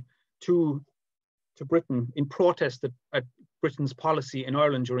CBE to Britain in protest at Britain's policy in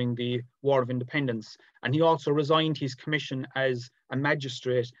Ireland during the War of Independence, and he also resigned his commission as a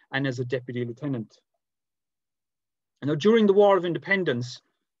magistrate and as a deputy lieutenant. And now, during the War of Independence,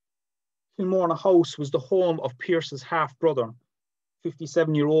 Kilmorna House was the home of Pierce's half-brother,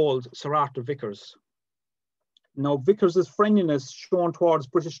 57-year-old Sir Arthur Vicars. Now, Vicars' friendliness shown towards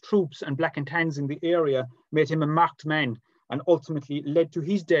British troops and black and tans in the area made him a marked man, and ultimately led to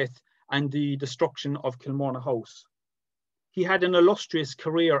his death and the destruction of Kilmorna House. He had an illustrious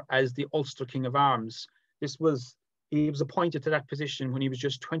career as the Ulster King of Arms. He was appointed to that position when he was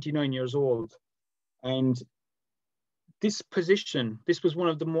just 29 years old. And this position, this was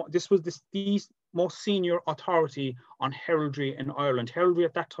the most senior authority on heraldry in Ireland. Heraldry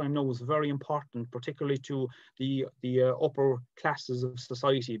at that time now was very important, particularly to the upper classes of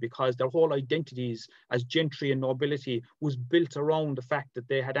society, because their whole identities as gentry and nobility was built around the fact that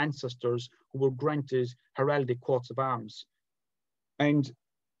they had ancestors who were granted heraldic coats of arms. And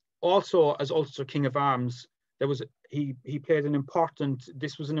also, as Ulster King of Arms, he played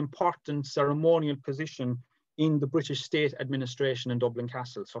this was an important ceremonial position in the British state administration in Dublin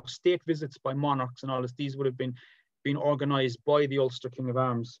Castle. So state visits by monarchs and all this, these would have been organised by the Ulster King of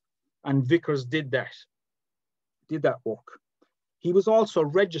Arms. And Vicars did that work. He was also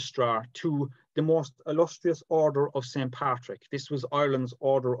registrar to the most illustrious Order of St. Patrick. This was Ireland's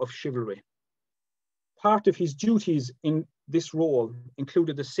Order of Chivalry. Part of his duties in this role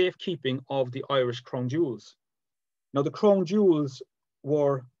included the safekeeping of the Irish crown jewels. Now, the crown jewels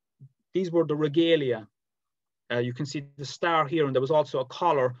were the regalia. You can see the star here, and there was also a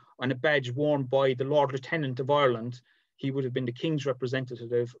collar and a badge worn by the Lord Lieutenant of Ireland. He would have been the King's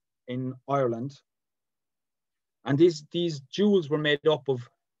representative in Ireland. And these jewels were made up of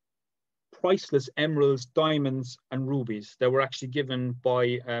priceless emeralds, diamonds, and rubies. They were actually given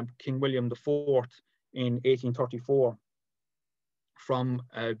by King William IV in 1834 from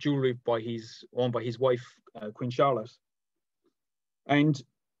jewelry owned by his wife, Queen Charlotte. And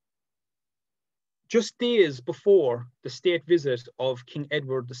just days before the state visit of King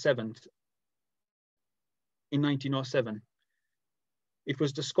Edward VII in 1907, it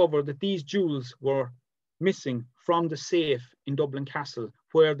was discovered that these jewels were missing from the safe in Dublin Castle,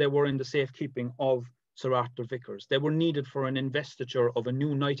 where they were in the safekeeping of Sir Arthur Vicars. They were needed for an investiture of a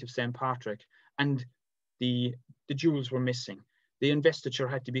new Knight of St. Patrick, and the jewels were missing. The investiture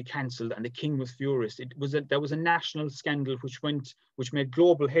had to be cancelled, and the king was furious. There was a national scandal which made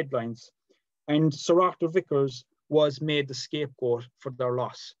global headlines. And Sir Arthur Vicars was made the scapegoat for their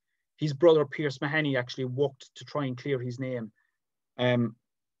loss. His brother Pierce Mahony actually worked to try and clear his name,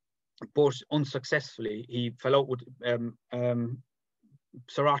 but unsuccessfully. He fell out with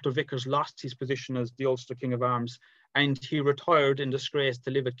Sir Arthur Vicars lost his position as the Ulster King of Arms, and he retired in disgrace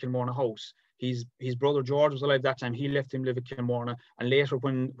to live at Kilmorna House. His brother George was alive that time. He left him live at Kilmorna, and later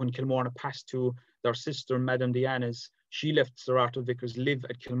when Kilmorna passed to their sister Madame Diana's, she left Sir Arthur Vicars live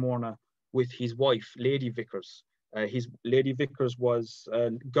at Kilmorna with his wife, Lady Vicars. His Lady Vicars was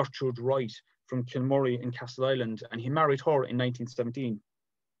Gertrude Wright from Kilmorna in Castleisland, and he married her in 1917.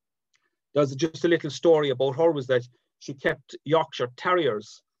 There's just a little story about her, was that she kept Yorkshire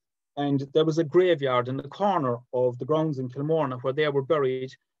Terriers, and there was a graveyard in the corner of the grounds in Kilmorna where they were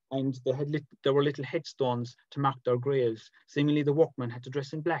buried, and there were little headstones to mark their graves. Seemingly the workmen had to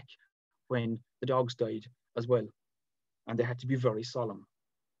dress in black when the dogs died as well, and they had to be very solemn.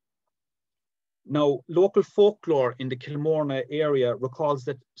 Now, local folklore in the Kilmorna area recalls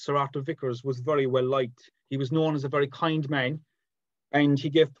that Sir Arthur Vicars was very well liked. He was known as a very kind man, and he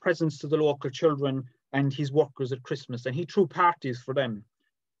gave presents to the local children and his workers at Christmas, and he threw parties for them.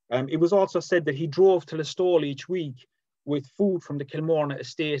 It was also said that he drove to Listowel each week with food from the Kilmorna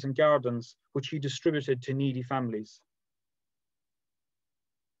estate and gardens, which he distributed to needy families.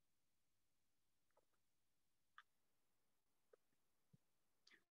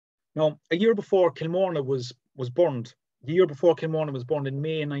 Now, a year before Kilmorna was burned, the year before Kilmorna was burned in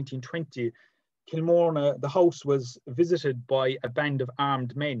May 1920, Kilmorna, the house, was visited by a band of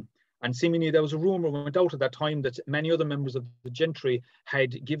armed men. And seemingly there was a rumour went out at that time that many other members of the gentry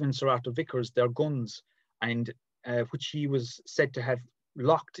had given Sir Arthur Vicars their guns, and which he was said to have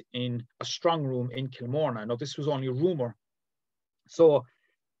locked in a strong room in Kilmorna. Now, this was only a rumour. So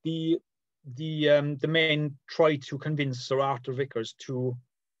the men tried to convince Sir Arthur Vicars to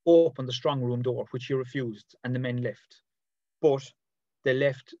open the strong room door, which he refused, and the men left. But they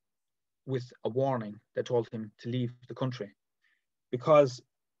left with a warning that told him to leave the country, because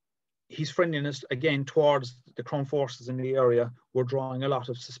his friendliness, again, towards the Crown forces in the area were drawing a lot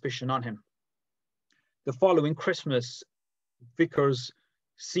of suspicion on him. The following Christmas, Vicars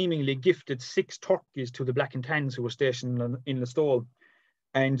seemingly gifted 6 turkeys to the Black and Tans who were stationed in Listowel,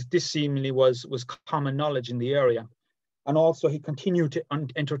 and this seemingly was common knowledge in the area. And also he continued to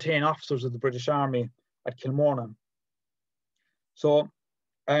entertain officers of the British Army at Kilmorna. So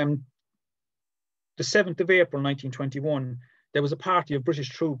the 7th of April 1921, there was a party of British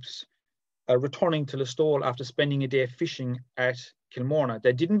troops returning to Listowel after spending a day fishing at Kilmorna.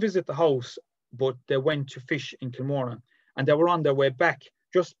 They didn't visit the house, but they went to fish in Kilmorna, and they were on their way back.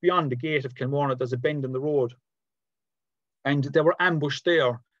 Just beyond the gate of Kilmorna, there's a bend in the road, and they were ambushed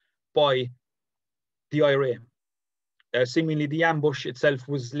there by the IRA. Seemingly the ambush itself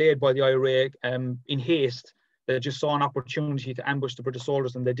was laid by the IRA in haste. They just saw an opportunity to ambush the British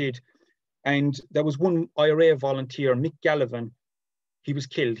soldiers, and they did. And there was one IRA volunteer, Mick Gallivan. He was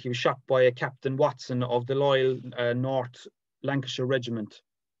killed. He was shot by a Captain Watson of the Loyal North Lancashire Regiment.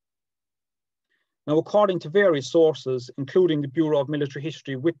 Now, according to various sources, including the Bureau of Military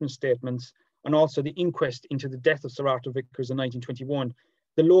History witness statements, and also the inquest into the death of Sir Arthur Vicars in 1921,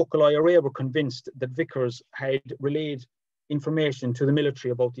 the local IRA were convinced that Vicars had relayed information to the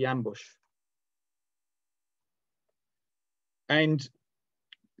military about the ambush. And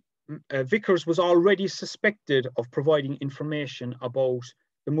Vicars was already suspected of providing information about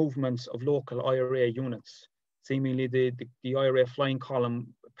the movements of local IRA units. Seemingly the IRA flying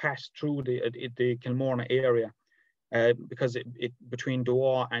column passed through the Kilmorna area because it between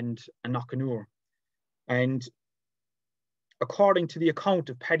Dowa and Knockanure. And according to the account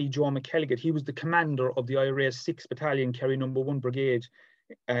of Paddy Joe McElligott, he was the commander of the IRA's 6th Battalion, Kerry No. 1 Brigade.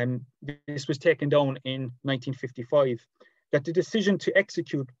 This was taken down in 1955, that the decision to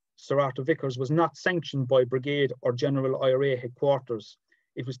execute Sir Arthur Vicars was not sanctioned by Brigade or General IRA headquarters.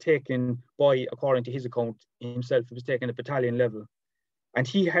 It was taken by, according to his account himself, it was taken at battalion level. And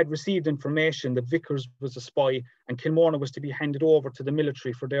he had received information that Vicars was a spy and Kilmorna was to be handed over to the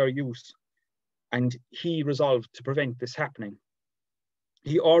military for their use. And he resolved to prevent this happening.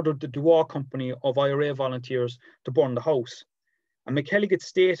 He ordered the Dowa company of IRA volunteers to burn the house. And McElligott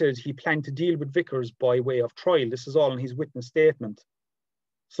stated he planned to deal with Vicars by way of trial. This is all in his witness statement.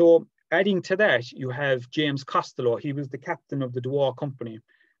 So adding to that, you have James Costello. He was the captain of the Dowa company.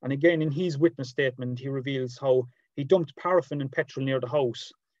 And again, in his witness statement, he reveals how he dumped paraffin and petrol near the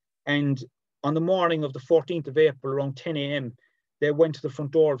house. And on the morning of the 14th of April, around 10 a.m., they went to the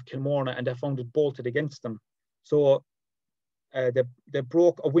front door of Kilmorna and they found it bolted against them. So they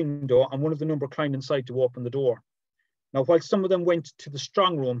broke a window and one of the number climbed inside to open the door. Now, while some of them went to the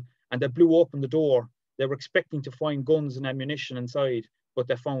strong room and they blew open the door, they were expecting to find guns and ammunition inside, but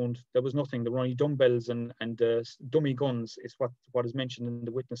they found there was nothing. There were only dumbbells and dummy guns, is what is mentioned in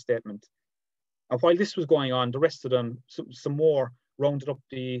the witness statement. And while this was going on, the rest of them, some more, rounded up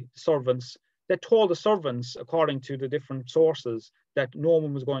the servants. They told the servants, according to the different sources, that no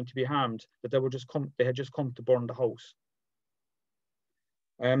one was going to be harmed, that they had just come to burn the house.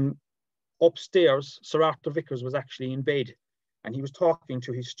 Upstairs, Sir Arthur Vicars was actually in bed. and he was talking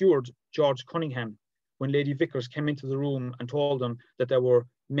to his steward, George Cunningham, when Lady Vicars came into the room and told him that there were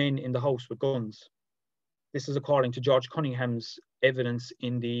men in the house with guns. This is according to George Cunningham's evidence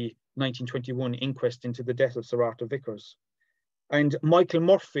in the 1921 inquest into the death of Sir Arthur Vicars. And Michael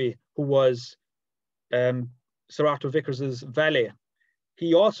Murphy, who was Sir Arthur Vicars' valet,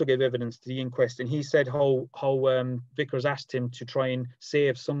 he also gave evidence to the inquest, and he said how Vicars asked him to try and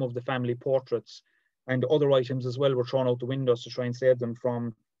save some of the family portraits, and other items as well were thrown out the windows to try and save them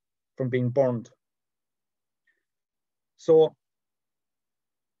from being burned. So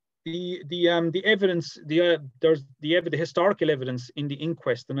the evidence, there's the historical evidence in the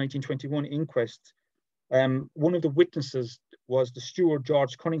inquest, the 1921 inquest. One of the witnesses was the steward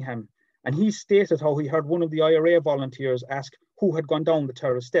George Cunningham, and he stated how he heard one of the IRA volunteers ask who had gone down the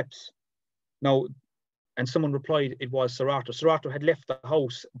terrace steps. Now, and someone replied it was Sir Arthur. Sir Arthur had left the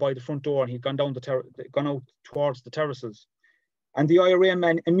house by the front door and he'd gone down gone out towards the terraces. And the IRA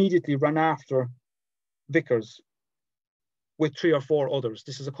man immediately ran after Vicars with 3 or 4 others.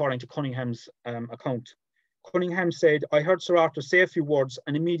 This is according to Cunningham's account. Cunningham said, "I heard Sir Arthur say a few words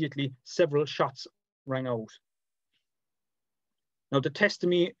and immediately several shots rang out." Now, the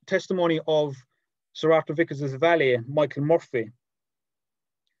testimony of Sir Arthur Vicars' valet, Michael Murphy,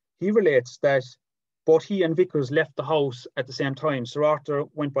 he relates that both he and Vicars left the house at the same time. Sir Arthur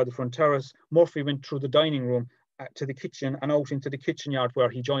went by the front terrace, Murphy went through the dining room to the kitchen and out into the kitchen yard where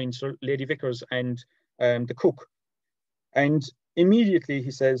he joined Lady Vicars and the cook. And immediately,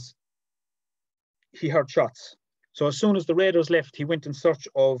 he says, he heard shots. So as soon as the raiders left, he went in search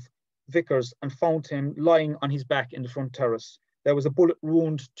of Vicars and found him lying on his back in the front terrace. There was a bullet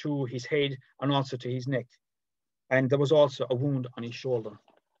wound to his head and also to his neck. And there was also a wound on his shoulder.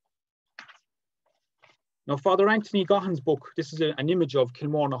 Now, Father Anthony Gaughan's book, this is an image of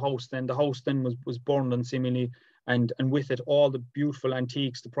Kilmorna House. Then the house then was burned, and seemingly, and with it all the beautiful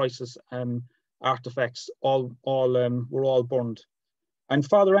antiques, the priceless artifacts, were all burned. And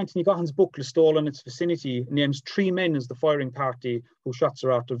Father Anthony Gaughan's book, Listowel and its vicinity, names 3 men as the firing party who shot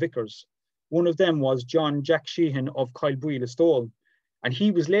Sir Arthur Vicars. One of them was John Jack Sheehan of Kylbuie, Listowel, and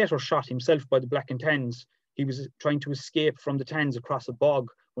he was later shot himself by the Black and Tans. He was trying to escape from the Tans across a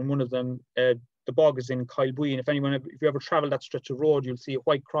bog when one of them, the bog is in Kylbuie, and if you ever travel that stretch of road, you'll see a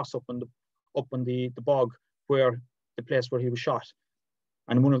white cross up on the bog, where the place where he was shot.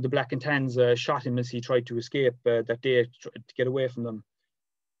 And one of the Black and Tans shot him as he tried to escape that day to get away from them.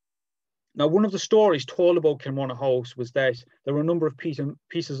 Now, one of the stories told about Kilmorna House was that there were a number of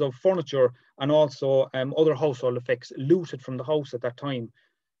pieces of furniture and also other household effects looted from the house at that time.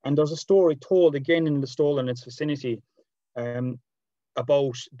 And there's a story told again in Listowel and its vicinity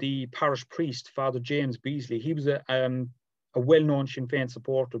about the parish priest, Father James Beasley. He was a well-known Sinn Féin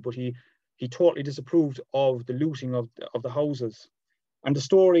supporter, but he totally disapproved of the looting of the houses. And the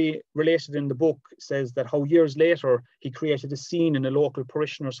story related in the book says that how years later he created a scene in a local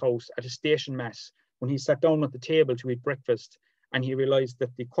parishioner's house at a station mass when he sat down at the table to eat breakfast, and he realised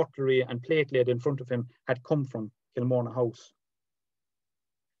that the cutlery and plate laid in front of him had come from Kilmorna House.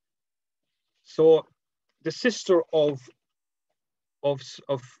 So the sister of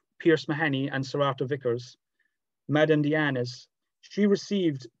Pierce Mahony and Sir Arthur Vicars, Madame Dianes, she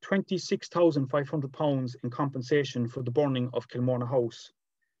received £26,500 in compensation for the burning of Kilmorna House.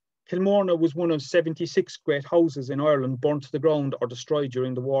 Kilmorna was one of 76 great houses in Ireland burnt to the ground or destroyed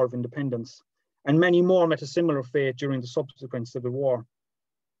during the War of Independence, and many more met a similar fate during the subsequent Civil War.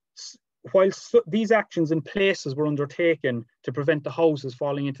 Whilst these actions in places were undertaken to prevent the houses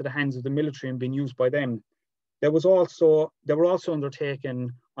falling into the hands of the military and being used by them, they were also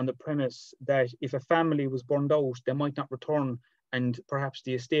undertaken on the premise that if a family was burned out, they might not return, and perhaps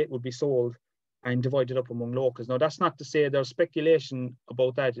the estate would be sold and divided up among locals. Now, that's not to say there's speculation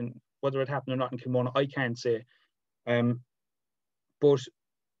about that and whether it happened or not in Kilmorna, I can't say. But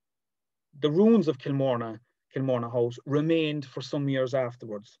the ruins of Kilmorna House remained for some years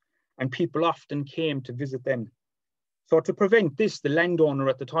afterwards, and people often came to visit them. So to prevent this, the landowner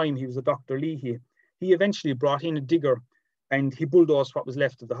at the time, he was a Dr. Leahy, he eventually brought in a digger and he bulldozed what was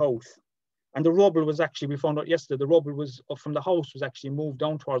left of the house. And the rubble was actually, we found out yesterday, the rubble was from the house was actually moved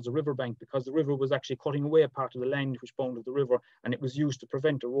down towards the riverbank because the river was actually cutting away a part of the land which bounded the river, and it was used to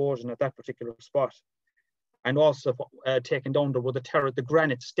prevent erosion at that particular spot. And also taken down, there were the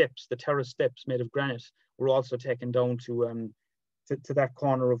granite steps, the terrace steps made of granite were also taken down to that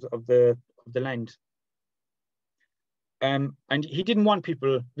corner of the land. And he didn't want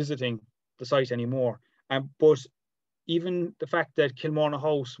people visiting the site anymore. But even the fact that Kilmorna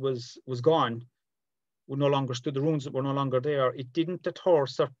House was gone, the ruins that were no longer there, it didn't deter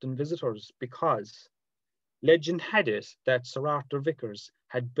certain visitors, because Legend had it that Sir Arthur Vicars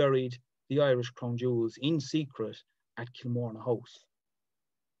had buried the Irish crown jewels in secret at Kilmorna House.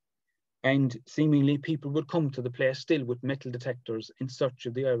 And seemingly people would come to the place still with metal detectors in search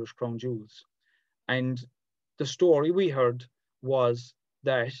of the Irish crown jewels. And the story we heard was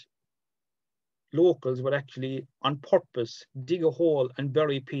that locals would actually, on purpose, dig a hole and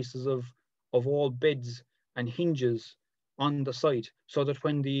bury pieces of old beds and hinges on the site, so that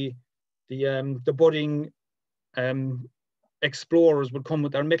when the budding explorers would come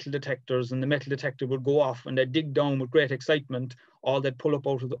with their metal detectors, and the metal detector would go off, and they'd dig down with great excitement, all they'd pull up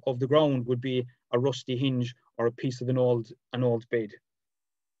out of the ground would be a rusty hinge or a piece of an old bed.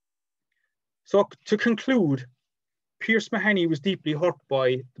 So to conclude, Pierce Mahony was deeply hurt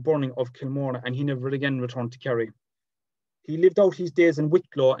by the burning of Kilmorna, and he never again returned to Kerry. He lived out his days in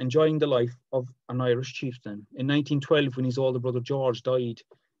Wicklow, enjoying the life of an Irish chieftain. In 1912, when his older brother George died,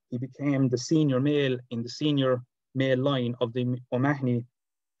 he became the senior male in the senior male line of the O'Mahony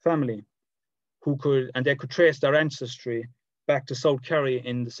family, they could trace their ancestry back to South Kerry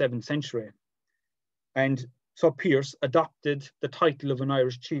in the 7th century. And so Pierce adopted the title of an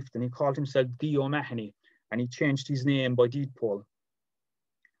Irish chieftain. He called himself the O'Mahony, and he changed his name by deed poll.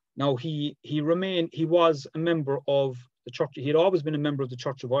 Now he was a member of the church. He had always been a member of the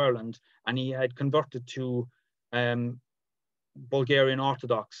Church of Ireland, and he had converted to Bulgarian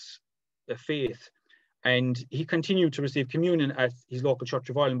Orthodox faith. And he continued to receive communion at his local Church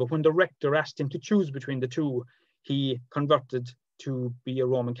of Ireland. But when the rector asked him to choose between the two, he converted to be a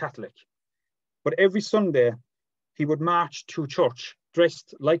Roman Catholic. But every Sunday, he would march to church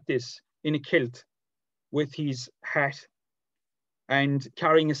dressed like this in a kilt, with his hat and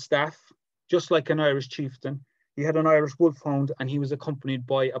carrying a staff, just like an Irish chieftain. He had an Irish wolfhound, and he was accompanied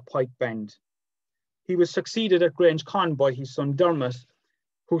by a pipe band. He was succeeded at Grange Con by his son Dermot,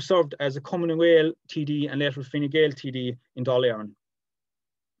 who served as a Commonweal TD and later Fine Gael TD in Dáil Éireann.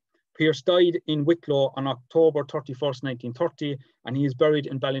 Pierce died in Wicklow on October 31st, 1930, and he is buried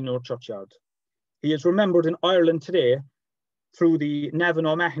in Ballinure churchyard. He is remembered in Ireland today through the Navan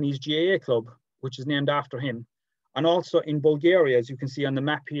O'Mahony's GAA club, which is named after him, and also in Bulgaria, as you can see on the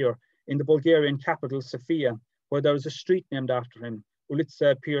map here, in the Bulgarian capital, Sofia, where there is a street named after him,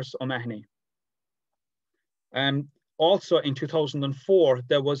 Ulica Pierce O'Mahony. Also in 2004,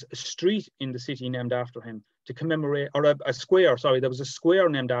 there was a street in the city named after him to commemorate, or a square, sorry, there was a square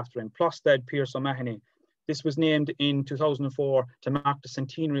named after him, Plostad Pierce O'Mahony. This was named in 2004 to mark the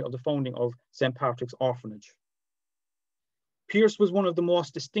centenary of the founding of St. Patrick's Orphanage. Pierce was one of the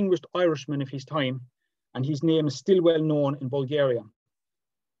most distinguished Irishmen of his time, and his name is still well known in Bulgaria.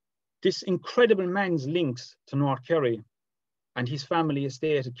 This incredible man's links to North Kerry and his family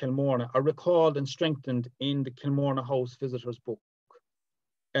estate at Kilmorna are recalled and strengthened in the Kilmorna House Visitors Book.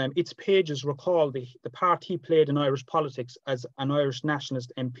 Its pages recall the part he played in Irish politics as an Irish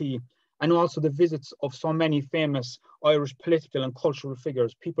nationalist MP, and also the visits of so many famous Irish political and cultural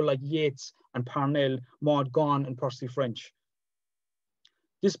figures, people like Yeats and Parnell, Maud Gonne and Percy French.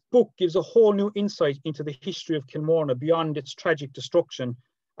 This book gives a whole new insight into the history of Kilmorna beyond its tragic destruction,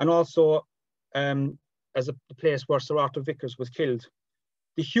 and also as a place where Sir Arthur Vicars was killed.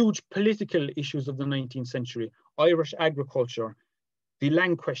 The huge political issues of the 19th century, Irish agriculture, the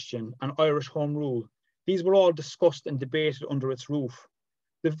land question, and Irish home rule, these were all discussed and debated under its roof.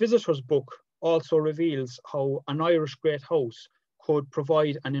 The Visitors Book also reveals how an Irish great house could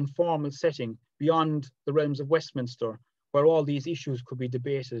provide an informal setting beyond the realms of Westminster, where all these issues could be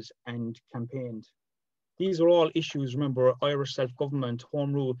debated and campaigned. These are all issues, remember, Irish self-government,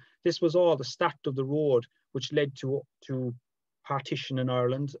 home rule. This was all the start of the road which led to partition in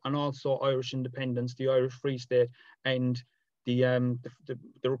Ireland, and also Irish independence, the Irish Free State, and the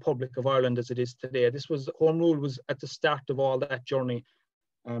Republic of Ireland as it is today. Home rule was at the start of all that journey.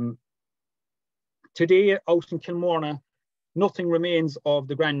 Today, out in Kilmorna, nothing remains of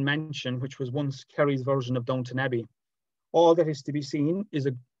the Grand Mansion, which was once Kerry's version of Downton Abbey. All that is to be seen is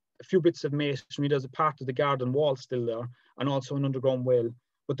a few bits of masonry. There's a part of the garden wall still there, and also an underground well.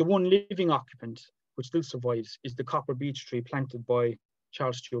 But the one living occupant, which still survives, is the copper beech tree planted by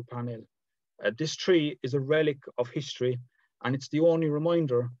Charles Stewart Parnell. This tree is a relic of history, and it's the only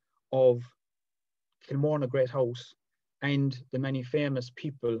reminder of Kilmorna Great House and the many famous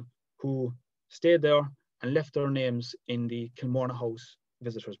people who stayed there and left their names in the Kilmorna House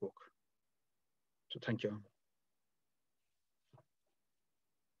Visitors Book. So thank you.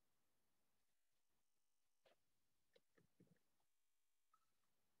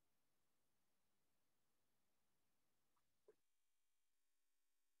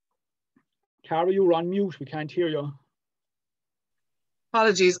 Cara, you're on mute. We can't hear you.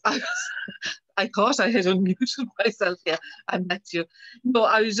 Apologies. I thought I had unmuted myself. Yeah, I met you. No,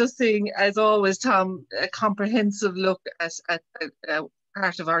 I was just saying, as always, Tom, a comprehensive look at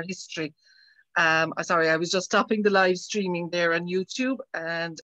part of our history. Sorry, I was just stopping the live streaming there on YouTube, and